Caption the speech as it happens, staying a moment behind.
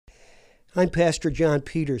I'm Pastor John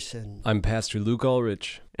Peterson. I'm Pastor Luke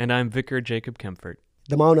Ulrich. And I'm Vicar Jacob Kempfert.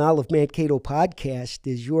 The Mount Olive Mankato podcast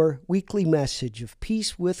is your weekly message of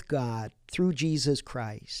peace with God through Jesus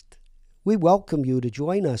Christ. We welcome you to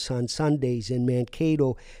join us on Sundays in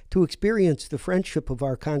Mankato to experience the friendship of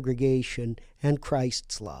our congregation and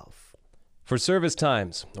Christ's love. For service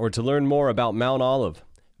times or to learn more about Mount Olive,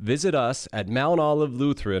 visit us at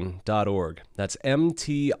mountolivelutheran.org. That's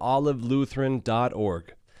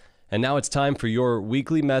mtolivelutheran.org. And now it's time for your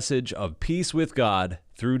weekly message of peace with God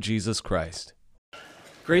through Jesus Christ.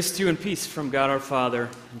 Grace to you and peace from God our Father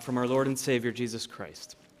and from our Lord and Savior Jesus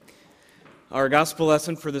Christ. Our gospel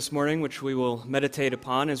lesson for this morning, which we will meditate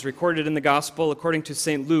upon, is recorded in the gospel according to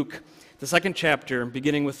St. Luke, the 2nd chapter,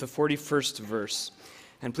 beginning with the 41st verse.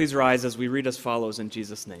 And please rise as we read as follows in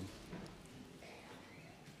Jesus' name.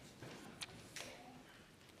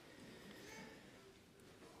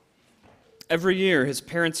 Every year, his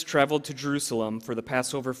parents traveled to Jerusalem for the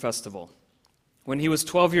Passover festival. When he was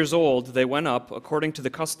 12 years old, they went up according to the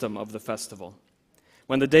custom of the festival.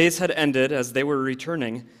 When the days had ended, as they were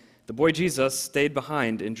returning, the boy Jesus stayed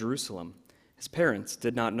behind in Jerusalem. His parents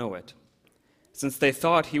did not know it. Since they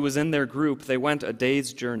thought he was in their group, they went a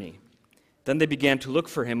day's journey. Then they began to look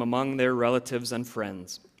for him among their relatives and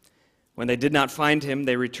friends. When they did not find him,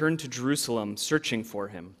 they returned to Jerusalem, searching for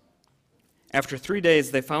him. After 3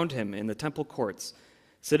 days, they found him in the temple courts,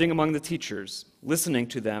 sitting among the teachers, listening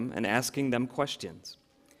to them and asking them questions.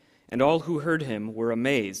 And all who heard him were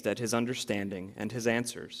amazed at his understanding and his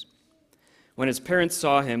answers. When his parents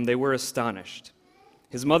saw him, they were astonished.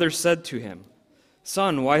 His mother said to him,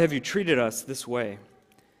 "Son, why have you treated us this way?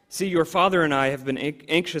 See, your father and I have been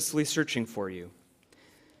anxiously searching for you."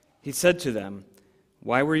 He said to them,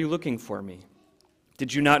 "Why were you looking for me?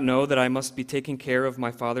 Did you not know that I must be taking care of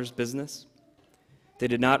my father's business?" They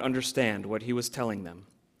did not understand what he was telling them.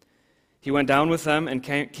 He went down with them and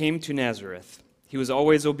came to Nazareth. He was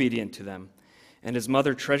always obedient to them, and his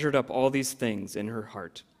mother treasured up all these things in her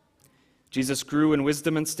heart. Jesus grew in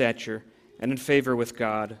wisdom and stature, and in favor with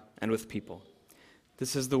God and with people.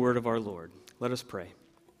 This is the word of our Lord. Let us pray.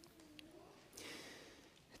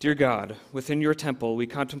 Dear God, within your temple we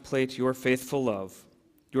contemplate your faithful love.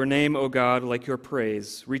 Your name, O God, like your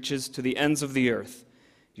praise, reaches to the ends of the earth.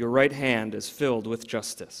 Your right hand is filled with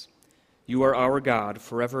justice. You are our God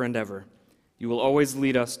forever and ever. You will always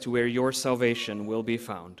lead us to where your salvation will be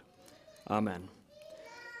found. Amen.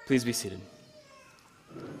 Please be seated.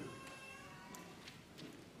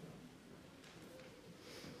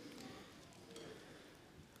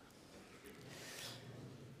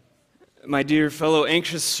 My dear fellow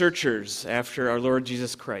anxious searchers after our Lord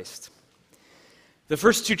Jesus Christ, the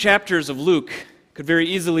first 2 chapters of Luke could very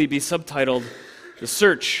easily be subtitled "The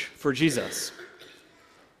Search for Jesus,"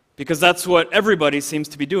 because that's what everybody seems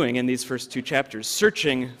to be doing in these first 2 chapters,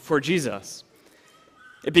 searching for Jesus.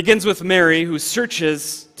 It begins with Mary, who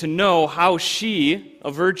searches to know how she,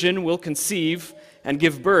 a virgin, will conceive and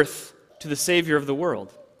give birth to the Savior of the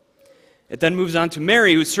world. It then moves on to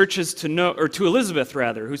Mary, who searches to know, or to Elizabeth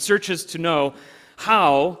rather, who searches to know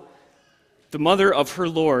how the mother of her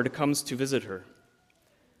Lord comes to visit her.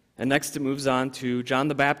 And next it moves on to John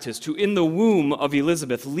the Baptist, who in the womb of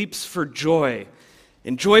Elizabeth leaps for joy,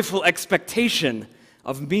 in joyful expectation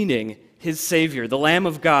of meeting his Savior, the Lamb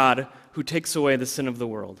of God who takes away the sin of the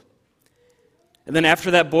world. And then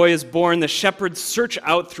after that boy is born, the shepherds search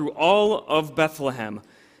out through all of Bethlehem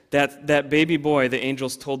that baby boy the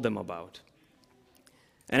angels told them about.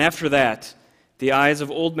 And after that, the eyes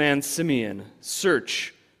of old man Simeon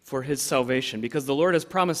search for his salvation, because the Lord has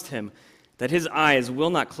promised him that his eyes will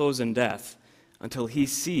not close in death until he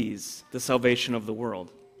sees the salvation of the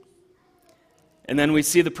world. And then we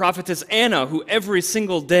see the prophetess Anna, who every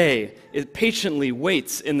single day patiently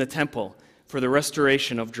waits in the temple for the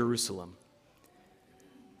restoration of Jerusalem.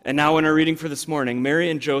 And now in our reading for this morning, Mary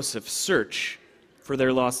and Joseph search for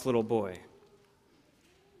their lost little boy.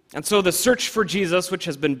 And so the search for Jesus, which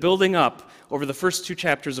has been building up over the first 2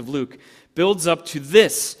 chapters of Luke, builds up to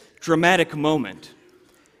this dramatic moment.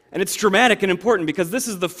 And it's dramatic and important because this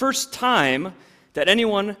is the first time that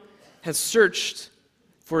anyone has searched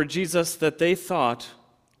for a Jesus that they thought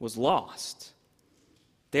was lost.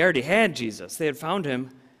 They already had Jesus. They had found him,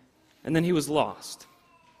 and then he was lost.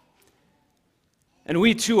 And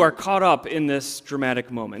we too are caught up in this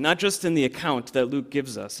dramatic moment, not just in the account that Luke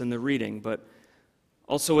gives us in the reading, but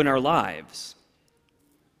also in our lives.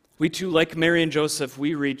 We too, like Mary and Joseph,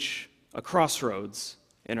 we reach a crossroads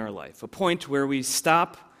in our life, a point where we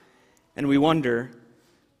stop and we wonder,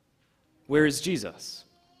 where is Jesus?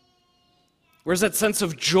 Where's that sense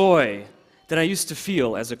of joy that I used to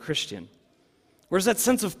feel as a Christian? Where's that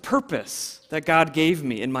sense of purpose that God gave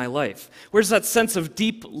me in my life? Where's that sense of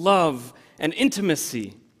deep love and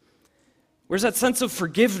intimacy? Where's that sense of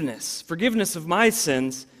forgiveness of my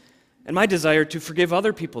sins, and my desire to forgive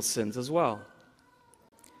other people's sins as well?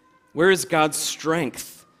 Where is God's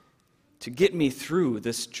strength to get me through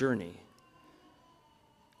this journey?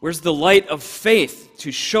 Where's the light of faith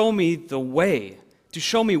to show me the way, to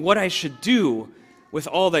show me what I should do with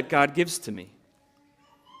all that God gives to me?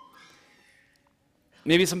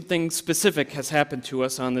 Maybe something specific has happened to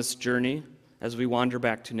us on this journey as we wander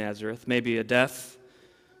back to Nazareth. Maybe a death,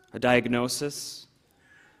 a diagnosis,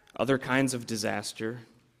 other kinds of disaster.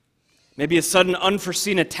 Maybe a sudden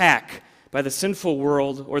unforeseen attack by the sinful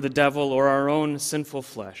world or the devil or our own sinful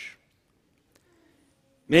flesh.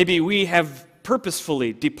 Maybe we have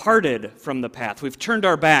purposefully departed from the path. We've turned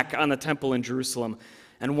our back on the temple in Jerusalem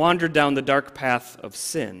and wandered down the dark path of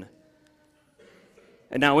sin.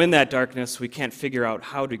 And now in that darkness, we can't figure out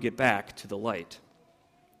how to get back to the light.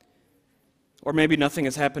 Or maybe nothing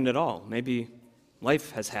has happened at all. Maybe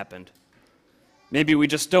life has happened. Maybe we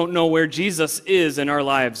just don't know where Jesus is in our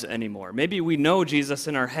lives anymore. Maybe we know Jesus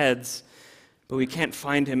in our heads, but we can't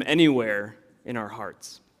find him anywhere in our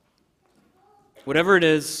hearts. Whatever it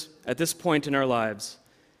is, at this point in our lives,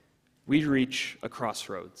 we reach a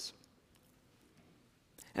crossroads.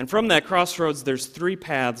 And from that crossroads, there's 3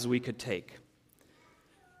 paths we could take.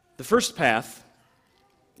 The first path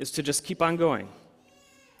is to just keep on going.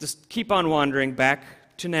 Just keep on wandering back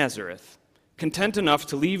to Nazareth, content enough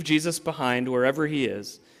to leave Jesus behind wherever he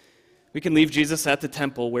is. We can leave Jesus at the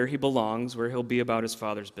temple where he belongs, where he'll be about his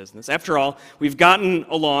Father's business. After all, we've gotten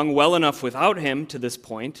along well enough without him to this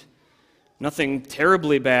point. Nothing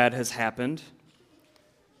terribly bad has happened.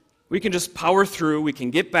 We can just power through, we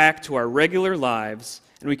can get back to our regular lives,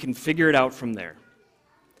 and we can figure it out from there.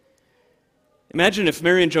 Imagine if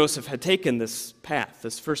Mary and Joseph had taken this path,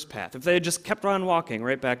 this first path, if they had just kept on walking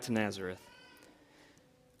right back to Nazareth.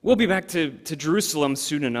 We'll be back to Jerusalem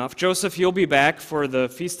soon enough. Joseph, you'll be back for the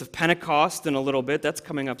Feast of Pentecost in a little bit. That's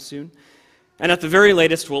coming up soon. And at the very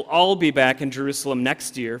latest, we'll all be back in Jerusalem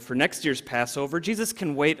next year for next year's Passover. Jesus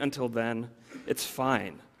can wait until then. It's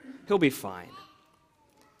fine. He'll be fine.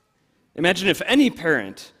 Imagine if any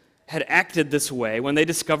parent had acted this way when they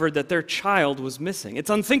discovered that their child was missing. It's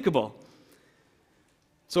unthinkable.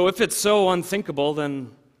 So if it's so unthinkable,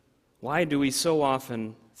 then why do we so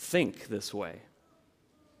often think this way?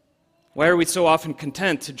 Why are we so often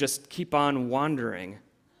content to just keep on wandering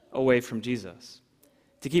away from Jesus?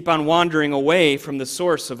 To keep on wandering away from the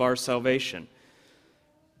source of our salvation?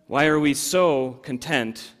 Why are we so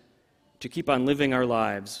content to keep on living our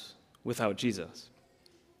lives without Jesus?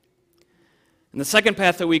 And the second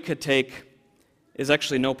path that we could take is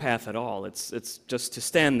actually no path at all. It's just to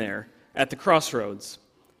stand there at the crossroads,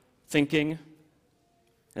 thinking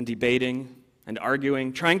and debating and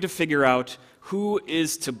arguing, trying to figure out who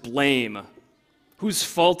is to blame. Whose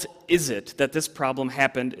fault is it that this problem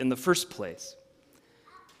happened in the first place?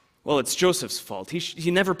 Well, it's Joseph's fault.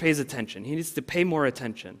 He never pays attention. He needs to pay more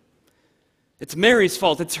attention. It's Mary's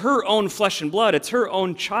fault. It's her own flesh and blood. It's her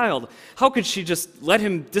own child. How could she just let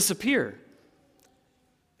him disappear?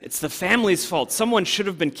 It's the family's fault. Someone should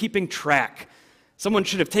have been keeping track. Someone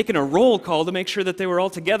should have taken a roll call to make sure that they were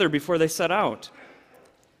all together before they set out.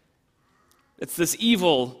 It's this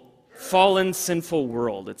evil, fallen, sinful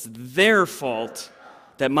world. It's their fault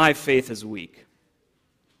that my faith is weak.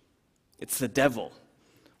 It's the devil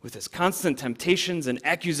with his constant temptations and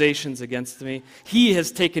accusations against me. He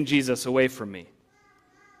has taken Jesus away from me.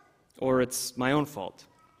 Or it's my own fault.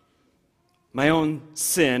 My own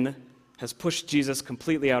sin has pushed Jesus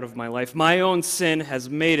completely out of my life. My own sin has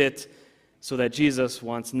made it so that Jesus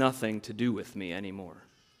wants nothing to do with me anymore.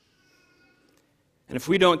 And if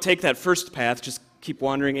we don't take that first path, just keep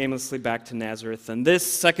wandering aimlessly back to Nazareth, then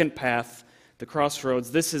this second path, the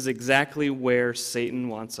crossroads, this is exactly where Satan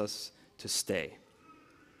wants us to stay.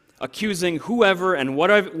 Accusing whoever and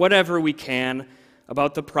whatever we can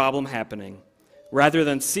about the problem happening, rather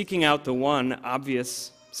than seeking out the one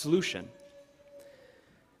obvious solution.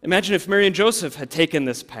 Imagine if Mary and Joseph had taken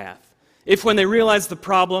this path. If when they realized the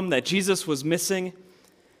problem that Jesus was missing,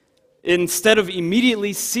 instead of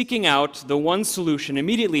immediately seeking out the one solution,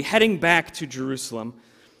 immediately heading back to Jerusalem,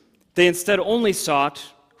 they instead only sought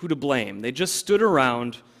who to blame. They just stood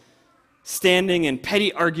around, standing in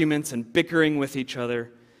petty arguments and bickering with each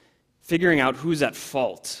other, figuring out who's at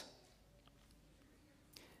fault.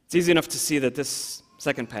 It's easy enough to see that this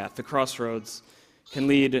second path, the crossroads, can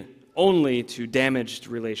lead only to damaged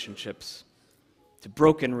relationships, to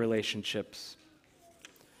broken relationships.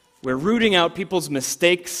 We're rooting out people's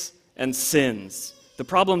mistakes and sins, the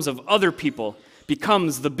problems of other people,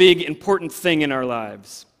 becomes the big, important thing in our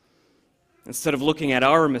lives, instead of looking at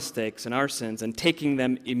our mistakes and our sins and taking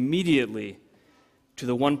them immediately to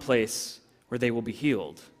the one place where they will be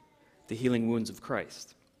healed, the healing wounds of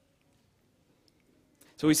Christ.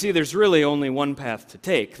 So we see there's really only one path to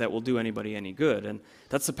take that will do anybody any good, and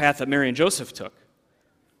that's the path that Mary and Joseph took.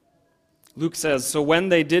 Luke says, "So when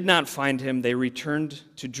they did not find him, they returned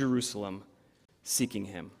to Jerusalem, seeking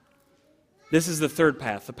him." This is the third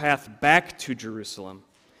path, the path back to Jerusalem,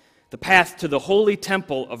 the path to the holy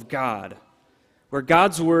temple of God, where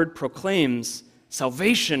God's word proclaims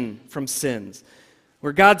salvation from sins,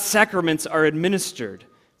 where God's sacraments are administered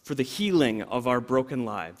for the healing of our broken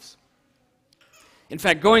lives. In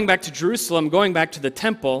fact, going back to Jerusalem, going back to the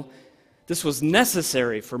temple, this was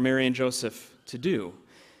necessary for Mary and Joseph to do.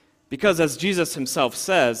 Because as Jesus himself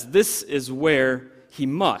says, this is where he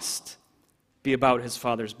must be about his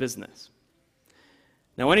Father's business.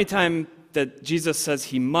 Now, anytime that Jesus says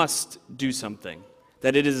he must do something,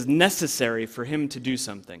 that it is necessary for him to do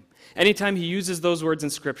something, anytime he uses those words in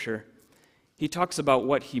Scripture, he talks about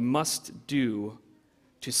what he must do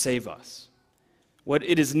to save us, what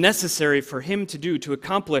it is necessary for him to do to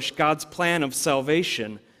accomplish God's plan of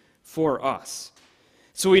salvation for us.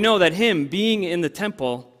 So we know that him being in the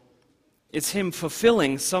temple is him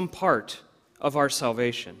fulfilling some part of our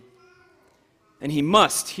salvation. And he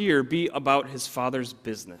must here be about his Father's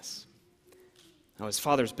business. Now, his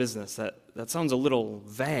Father's business, that sounds a little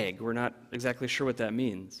vague. We're not exactly sure what that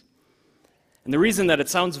means. And the reason that it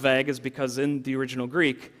sounds vague is because in the original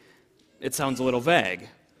Greek, it sounds a little vague.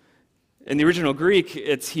 In the original Greek,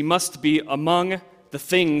 it's he must be among the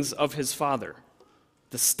things of his Father,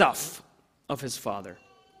 the stuff of his Father.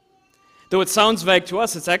 Though it sounds vague to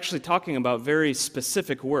us, it's actually talking about very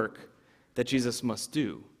specific work that Jesus must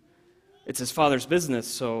do. It's his Father's business,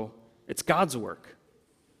 so it's God's work.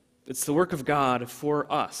 It's the work of God for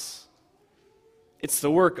us. It's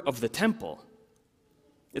the work of the temple.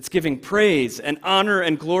 It's giving praise and honor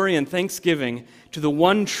and glory and thanksgiving to the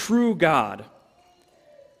one true God.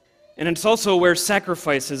 And it's also where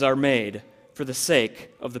sacrifices are made for the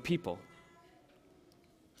sake of the people.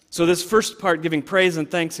 So this first part, giving praise and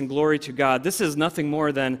thanks and glory to God, this is nothing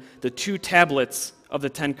more than the 2 tablets of the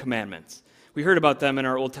 10 Commandments. We heard about them in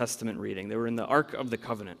our Old Testament reading. They were in the Ark of the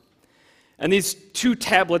Covenant. And these 2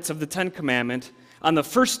 tablets of the 10 Commandments, on the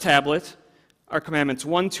first tablet are Commandments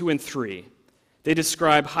 1, 2, and 3. They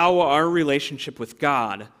describe how our relationship with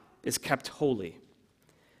God is kept holy.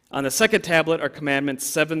 On the second tablet are Commandments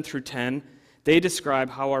 7 through 10. They describe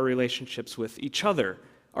how our relationships with each other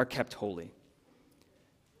are kept holy.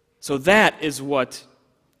 So that is what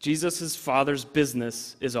Jesus' Father's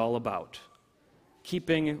business is all about.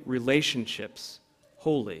 Keeping relationships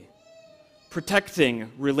holy.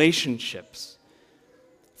 Protecting relationships.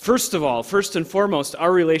 First of all, first and foremost,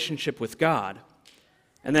 our relationship with God.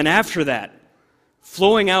 And then after that,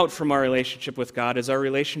 flowing out from our relationship with God is our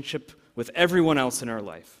relationship with everyone else in our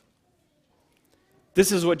life.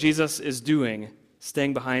 This is what Jesus is doing,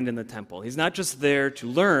 staying behind in the temple. He's not just there to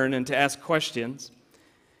learn and to ask questions.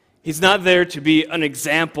 He's not there to be an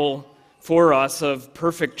example for us of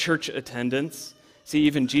perfect church attendance. See,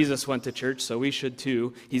 even Jesus went to church, so we should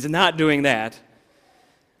too. He's not doing that.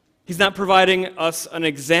 He's not providing us an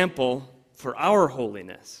example for our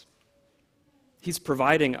holiness. He's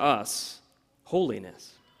providing us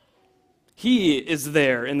holiness. He is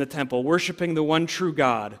there in the temple, worshiping the one true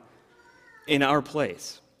God in our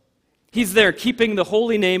place. He's there keeping the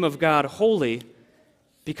holy name of God holy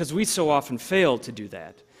because we so often fail to do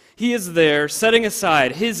that. He is there setting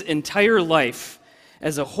aside his entire life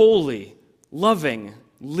as a holy, loving,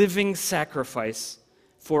 living sacrifice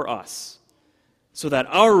for us so that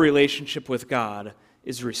our relationship with God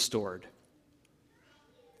is restored.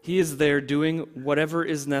 He is there doing whatever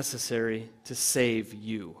is necessary to save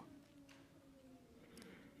you.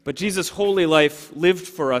 But Jesus' holy life lived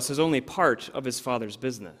for us is only part of his Father's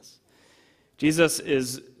business. Jesus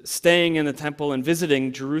is staying in the temple and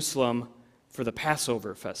visiting Jerusalem for the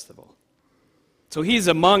Passover festival. So he's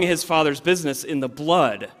among his Father's business in the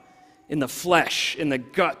blood, in the flesh, in the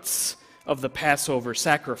guts of the Passover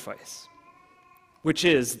sacrifice, which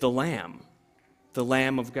is the Lamb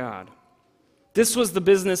of God. This was the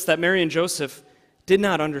business that Mary and Joseph did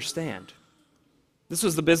not understand. This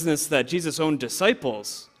was the business that Jesus' own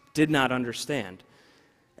disciples did not understand,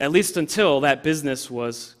 at least until that business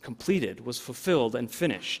was completed, was fulfilled and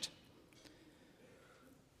finished.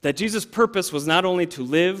 That Jesus' purpose was not only to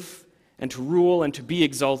live and to rule and to be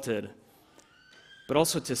exalted, but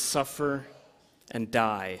also to suffer and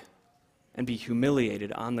die and be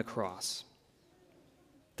humiliated on the cross.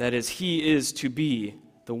 That is, he is to be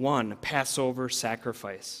the the one Passover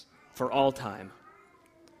sacrifice for all time.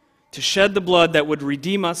 To shed the blood that would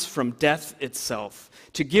redeem us from death itself.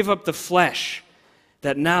 To give up the flesh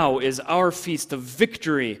that now is our feast of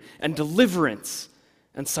victory and deliverance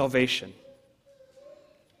and salvation.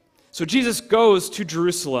 So Jesus goes to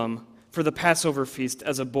Jerusalem for the Passover feast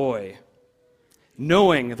as a boy,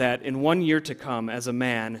 knowing that in 1 year to come, as a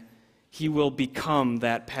man, he will become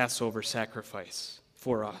that Passover sacrifice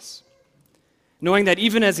for us. Knowing that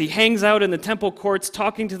even as he hangs out in the temple courts,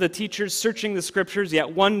 talking to the teachers, searching the scriptures, yet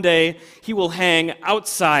one day he will hang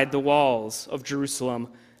outside the walls of Jerusalem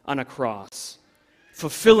on a cross,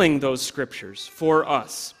 fulfilling those scriptures for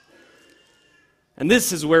us. And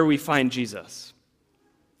this is where we find Jesus,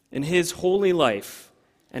 in his holy life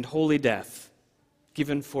and holy death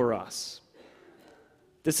given for us.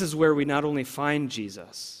 This is where we not only find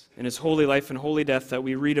Jesus in his holy life and holy death that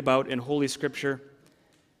we read about in Holy Scripture,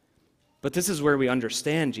 but this is where we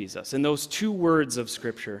understand Jesus in those two words of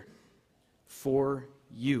Scripture, for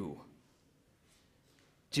you.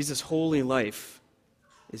 Jesus' holy life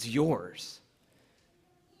is yours.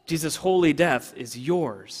 Jesus' holy death is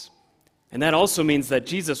yours. And that also means that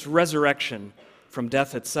Jesus' resurrection from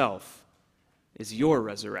death itself is your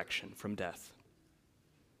resurrection from death.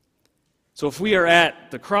 So if we are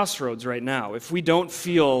at the crossroads right now, if we don't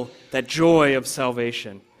feel that joy of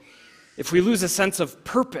salvation, if we lose a sense of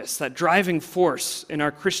purpose, that driving force in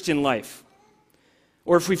our Christian life,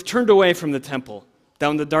 or if we've turned away from the temple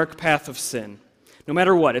down the dark path of sin, no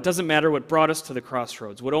matter what, it doesn't matter what brought us to the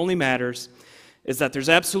crossroads. What only matters is that there's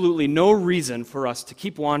absolutely no reason for us to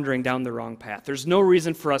keep wandering down the wrong path. There's no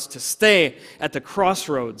reason for us to stay at the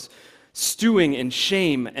crossroads, stewing in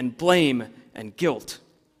shame and blame and guilt.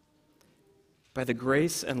 By the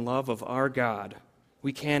grace and love of our God,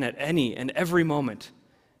 we can at any and every moment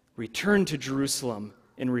return to Jerusalem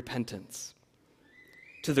in repentance,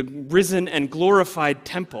 to the risen and glorified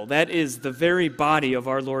temple. That is the very body of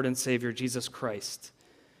our Lord and Savior, Jesus Christ.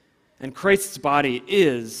 And Christ's body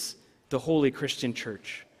is the holy Christian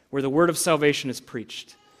church, where the word of salvation is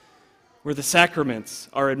preached, where the sacraments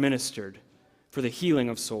are administered for the healing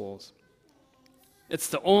of souls. It's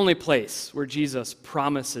the only place where Jesus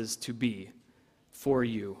promises to be for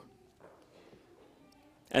you.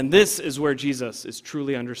 And this is where Jesus is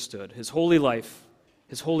truly understood, his holy life,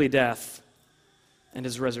 his holy death, and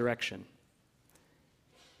his resurrection.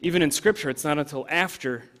 Even in Scripture, it's not until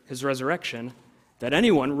after his resurrection that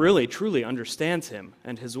anyone really, truly understands him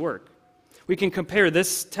and his work. We can compare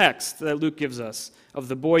this text that Luke gives us of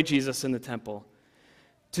the boy Jesus in the temple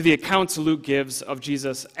to the accounts Luke gives of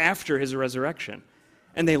Jesus after his resurrection,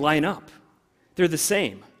 and they line up. They're the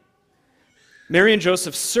same. Mary and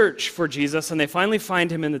Joseph search for Jesus, and they finally find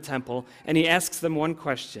him in the temple, and he asks them one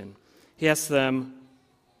question. He asks them,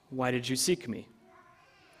 "Why did you seek me?"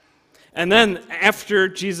 And then, after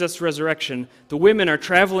Jesus' resurrection, the women are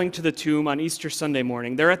traveling to the tomb on Easter Sunday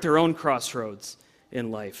morning. They're at their own crossroads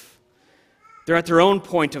in life. They're at their own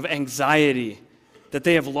point of anxiety that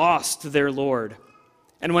they have lost their Lord.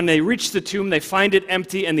 And when they reach the tomb, they find it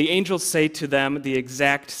empty, and the angels say to them the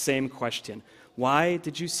exact same question. Why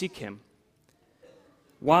did you seek him?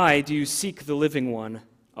 Why do you seek the living one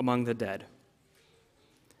among the dead?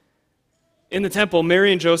 In the temple,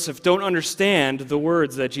 Mary and Joseph don't understand the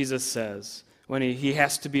words that Jesus says when he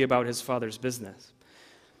has to be about his Father's business.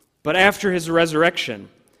 But after his resurrection,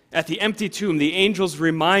 at the empty tomb, the angels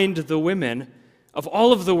remind the women of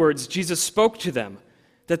all of the words Jesus spoke to them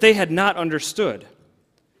that they had not understood.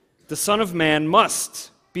 The Son of Man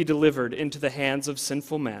must be delivered into the hands of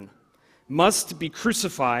sinful men, must be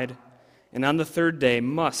crucified, and on the third day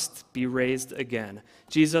must be raised again.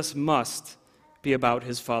 Jesus must be about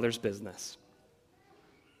his Father's business.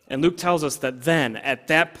 And Luke tells us that then, at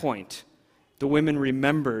that point, the women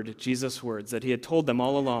remembered Jesus' words that he had told them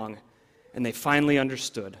all along, and they finally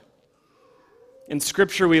understood. In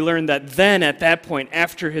Scripture, we learn that then, at that point,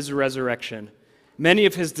 after his resurrection, many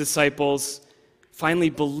of his disciples finally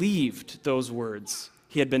believed those words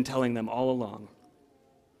he had been telling them all along.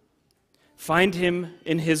 Find him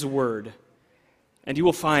in his word, and you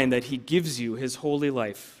will find that he gives you his holy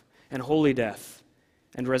life and holy death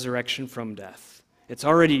and resurrection from death. It's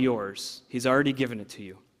already yours. He's already given it to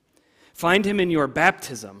you. Find him in your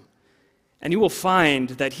baptism, and you will find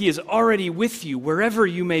that he is already with you wherever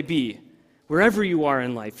you may be, wherever you are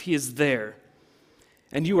in life. He is there,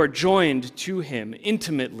 and you are joined to him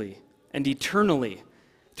intimately and eternally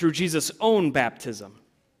through Jesus' own baptism.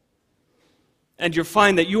 And you'll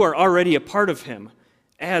find that you are already a part of him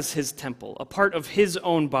as his temple, a part of his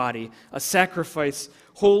own body, a sacrifice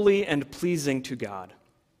holy and pleasing to God.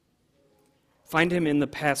 Find him in the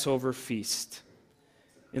Passover feast,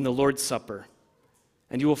 in the Lord's Supper,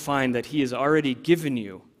 and you will find that he has already given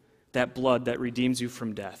you that blood that redeems you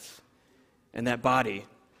from death, and that body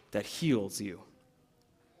that heals you.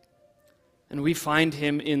 And we find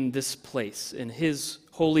him in this place, in his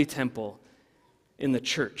holy temple, in the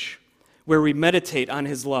church, where we meditate on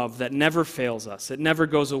his love that never fails us. It never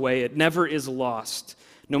goes away. It never is lost,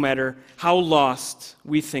 no matter how lost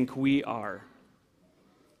we think we are.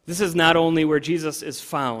 This is not only where Jesus is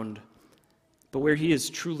found, but where he is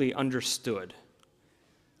truly understood.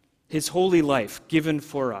 His holy life given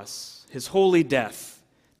for us, his holy death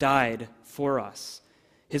died for us,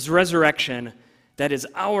 his resurrection, that is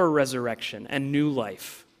our resurrection and new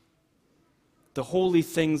life, the holy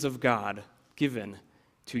things of God given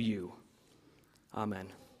to you. Amen.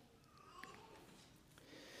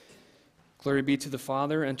 Glory be to the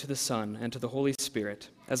Father, and to the Son, and to the Holy Spirit,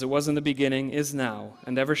 as it was in the beginning, is now,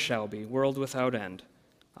 and ever shall be, world without end.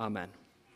 Amen.